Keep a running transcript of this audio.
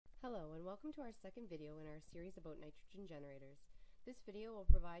Hello and welcome to our second video in our series about nitrogen generators. This video will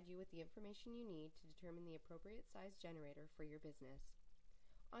provide you with the information you need to determine the appropriate size generator for your business.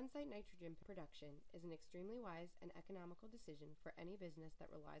 On-site nitrogen production is an extremely wise and economical decision for any business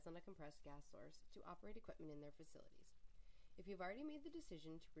that relies on a compressed gas source to operate equipment in their facilities. If you've already made the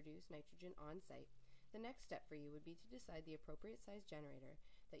decision to produce nitrogen on-site, the next step for you would be to decide the appropriate size generator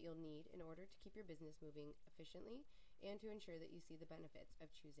that you'll need in order to keep your business moving efficiently and to ensure that you see the benefits of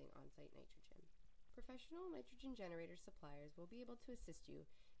choosing on-site nitrogen. Professional nitrogen generator suppliers will be able to assist you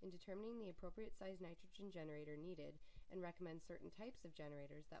in determining the appropriate size nitrogen generator needed and recommend certain types of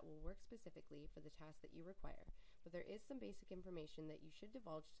generators that will work specifically for the task that you require, but there is some basic information that you should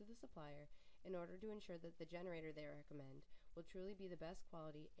divulge to the supplier in order to ensure that the generator they recommend will truly be the best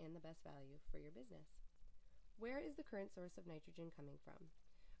quality and the best value for your business. Where is the current source of nitrogen coming from?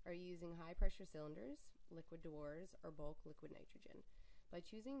 Are you using high pressure cylinders, liquid dewars, or bulk liquid nitrogen? By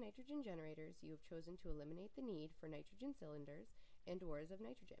choosing nitrogen generators, you have chosen to eliminate the need for nitrogen cylinders and dewars of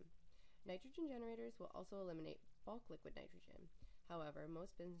nitrogen. Nitrogen generators will also eliminate bulk liquid nitrogen. However,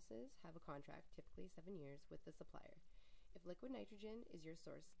 most businesses have a contract, typically 7 years, with the supplier. If liquid nitrogen is your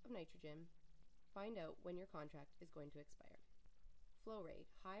source of nitrogen, find out when your contract is going to expire. Flow rate,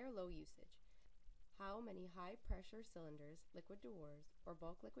 high or low usage. How many high pressure cylinders, liquid dewars, or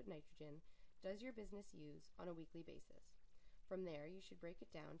bulk liquid nitrogen does your business use on a weekly basis? From there, you should break it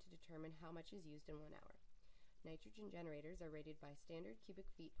down to determine how much is used in 1 hour. Nitrogen generators are rated by standard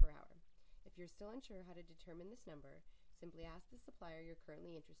cubic feet per hour. If you're still unsure how to determine this number, simply ask the supplier you're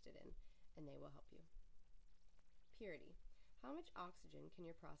currently interested in, and they will help you. Purity. How much oxygen can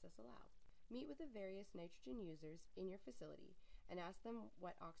your process allow? Meet with the various nitrogen users in your facility and ask them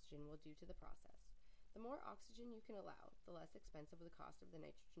what oxygen will do to the process. The more oxygen you can allow, the less expensive the cost of the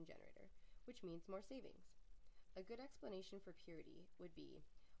nitrogen generator, which means more savings. A good explanation for purity would be,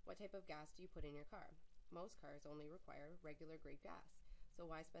 what type of gas do you put in your car? Most cars only require regular grade gas, so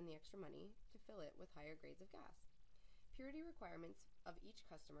why spend the extra money to fill it with higher grades of gas? Purity requirements of each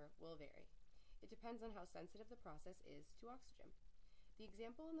customer will vary. It depends on how sensitive the process is to oxygen. The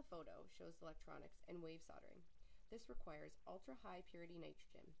example in the photo shows electronics and wave soldering. This requires ultra-high purity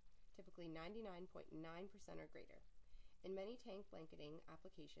nitrogen, typically 99.9% or greater. In many tank blanketing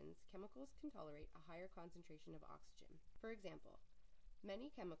applications, chemicals can tolerate a higher concentration of oxygen. For example, many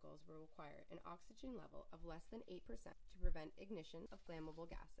chemicals will require an oxygen level of less than 8% to prevent ignition of flammable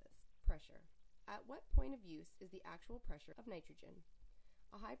gases. Pressure. At what point of use is the actual pressure of nitrogen?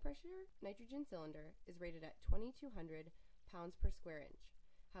 A high-pressure nitrogen cylinder is rated at 2,200 pounds per square inch.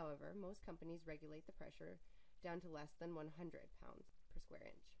 However, most companies regulate the pressure down to less than 100 pounds per square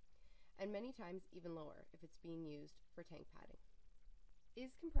inch, and many times even lower if it's being used for tank padding.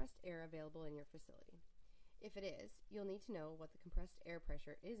 Is compressed air available in your facility? If it is, you'll need to know what the compressed air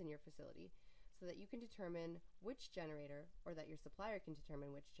pressure is in your facility so that you can determine which generator, or that your supplier can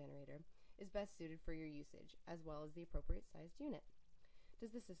determine which generator, is best suited for your usage, as well as the appropriate sized unit.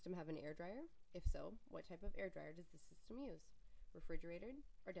 Does the system have an air dryer? If so, what type of air dryer does the system use? Refrigerated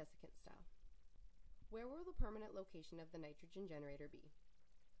or desiccant style? Where will the permanent location of the nitrogen generator be?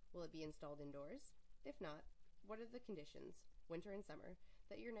 Will it be installed indoors? If not, what are the conditions, winter and summer,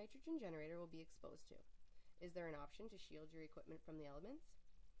 that your nitrogen generator will be exposed to? Is there an option to shield your equipment from the elements?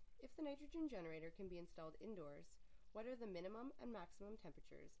 If the nitrogen generator can be installed indoors, what are the minimum and maximum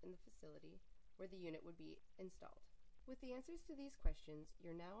temperatures in the facility where the unit would be installed? With the answers to these questions,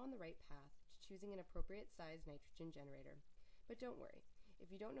 you're now on the right path to choosing an appropriate size nitrogen generator. But don't worry,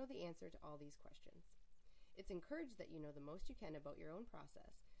 if you don't know the answer to all these questions. It's encouraged that you know the most you can about your own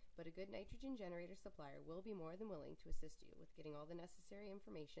process, but a good nitrogen generator supplier will be more than willing to assist you with getting all the necessary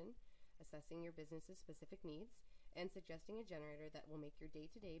information, assessing your business's specific needs, and suggesting a generator that will make your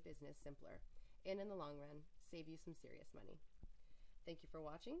day-to-day business simpler, and in the long run, save you some serious money. Thank you for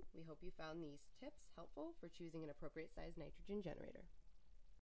watching. We hope you found these tips helpful for choosing an appropriate size nitrogen generator.